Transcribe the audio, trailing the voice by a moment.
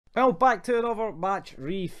Well, back to another match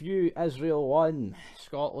review. Israel 1,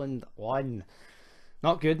 Scotland 1.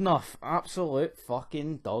 Not good enough. Absolute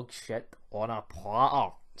fucking dog shit on a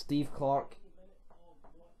platter. Steve Clarke,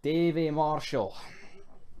 Davy Marshall.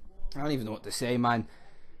 I don't even know what to say, man.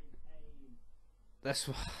 This,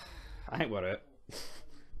 I think we're out.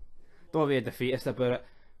 Don't be a defeatist about it.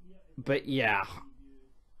 But yeah,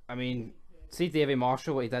 I mean, see Davy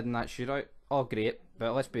Marshall, what he did in that shootout. All great,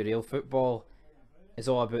 but let's be real. Football is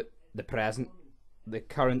all about the present, the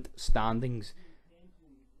current standings,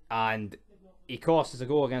 and he cost us a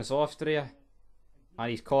goal against Austria, and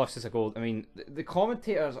he's cost us a goal. I mean, the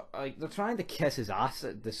commentators, like, they're trying to kiss his ass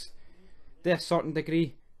at this to a certain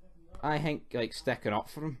degree. I think, like, sticking up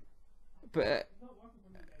for him, but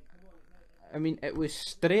I mean, it was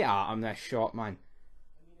straight at him, this shot, man.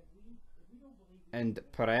 And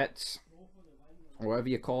Peretz, or whatever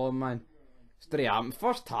you call him, man, straight at him.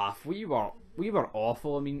 First half, we were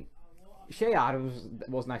awful. I mean, Shea Adams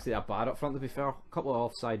wasn't actually that bad up front, to be fair. A couple of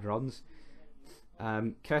offside runs.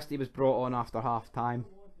 Christie was brought on after half time,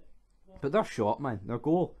 but their shot, man, their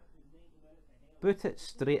goal, put it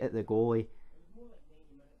straight at the goalie.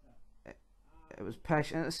 It was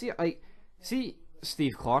pish. And see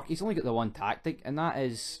Steve Clarke, he's only got the one tactic, and that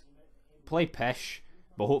is play pish,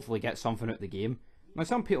 but hopefully get something out of the game. Now,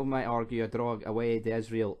 some people might argue a draw away to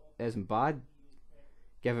Israel isn't bad,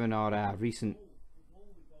 given our recent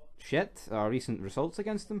results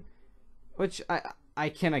against them, which I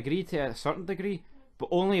can agree to a certain degree, but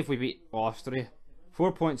only if we beat Austria.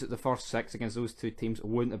 4 points at the first 6 against those two teams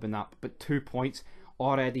wouldn't have been that, but 2 points,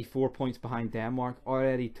 already 4 points behind Denmark,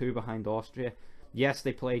 already 2 behind Austria. Yes,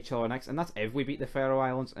 they play each other next, and that's if we beat the Faroe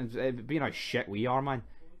Islands, and being how shit we are, man.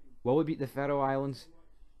 Will we beat the Faroe Islands?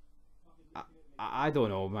 I don't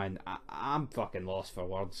know, man. I'm fucking lost for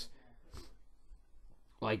words.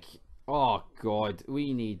 Like, oh god, I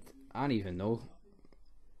don't even know.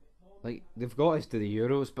 Like, they've got us to the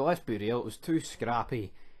Euros, but let's be real, it was 2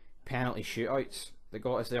 scrappy penalty shootouts that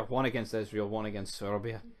got us there. One against Israel, one against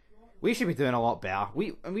Serbia. We should be doing a lot better.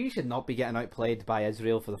 We should not be getting outplayed by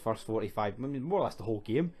Israel for the first 45, I mean, more or less the whole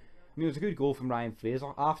game. I mean, it was a good goal from Ryan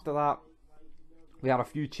Fraser. After that, we had a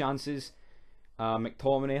few chances.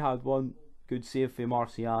 McTominay had one. Good save for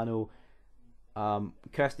Marciano.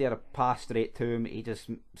 Christie had a pass straight to him. He just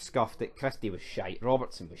scuffed it. Christie was shite.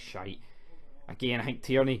 Robertson was shite. Again, I think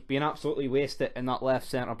Tierney being absolutely wasted in that left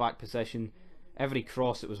centre back position. Every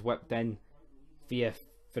cross that was whipped in via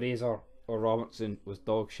Fraser or Robertson was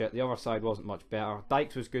dog shit. The other side wasn't much better.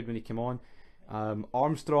 Dykes was good when he came on.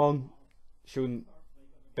 Armstrong showing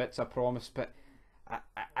bits of promise, but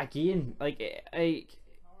again,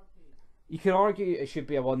 you could argue it should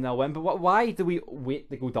be a 1-0 win, but why do we wait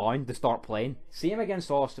to go down to start playing? Same against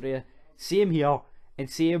Austria, same here, and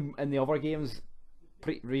same in the other games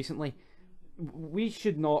recently. We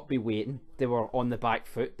should not be waiting till we're on the back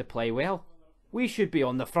foot to play well. We should be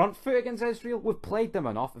on the front foot against Israel. We've played them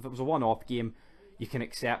enough. If it was a one-off game, you can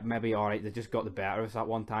accept maybe, alright, they just got the better of us at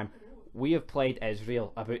one time. We have played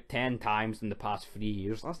Israel about 10 times in the past 3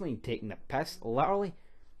 years. That's not even taking the piss, literally.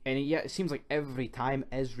 And yet it seems like every time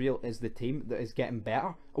Israel is the team that is getting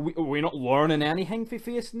better. Are we not learning anything for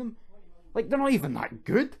facing them? Like, they're not even that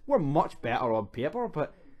good. We're much better on paper,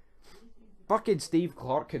 but fucking Steve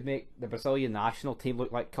Clarke could make the Brazilian national team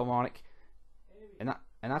look like Kilmarnock.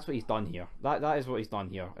 And that's what he's done here. That is what he's done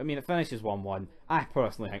here. I mean, it finishes 1-1. I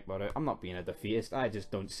personally think we're out. I'm not being a defeatist. I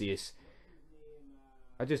just don't see us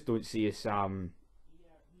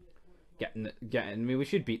getting. I mean, we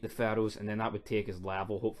should beat the Faroes, and then that would take us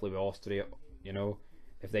level, hopefully, with Austria. You know,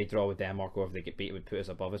 if they draw with Denmark, or if they get beat, it would put us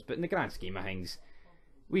above us. But in the grand scheme of things,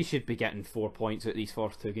 we should be getting 4 points out of these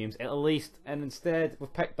first 2 games at least. And instead,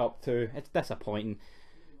 we've picked up 2. It's disappointing.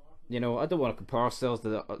 You know, I don't want to compare ourselves to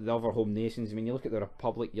the other home nations. I mean, you look at the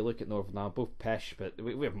Republic, you look at Northern Ireland, both pish, but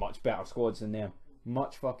we have much better squads than them.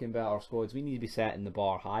 Much fucking better squads. We need to be setting the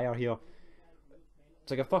bar higher here.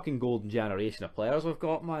 It's like a fucking golden generation of players we've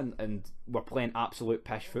got, man, and we're playing absolute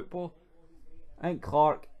pish football. I think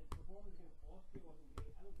Clarke,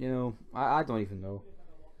 you know, I don't even know.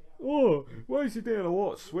 Oh, why is he doing a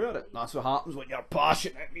lot of swearing? That's what happens when you're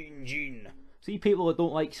passionate, Mean Gene. See, people that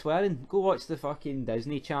don't like swearing, go watch the fucking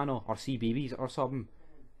Disney Channel or CBeebies or something.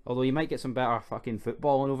 Although you might get some better fucking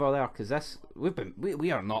footballing over there, because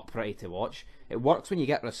we are not pretty to watch. It works when you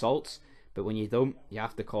get results, but when you don't, you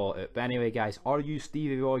have to call it out. But anyway, guys, are you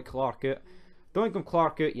Stevie Boy Clarke out? Don't think I'm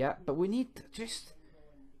Clarke out yet, but we need to just,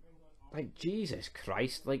 like, Jesus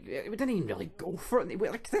Christ, like, we didn't even really go for it.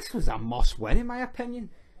 Like, this was a must-win in my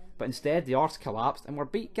opinion. But instead, the arse collapsed and we're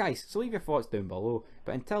beat, guys. So leave your thoughts down below.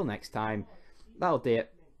 But until next time, that'll do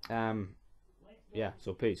it. yeah,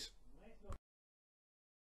 so peace.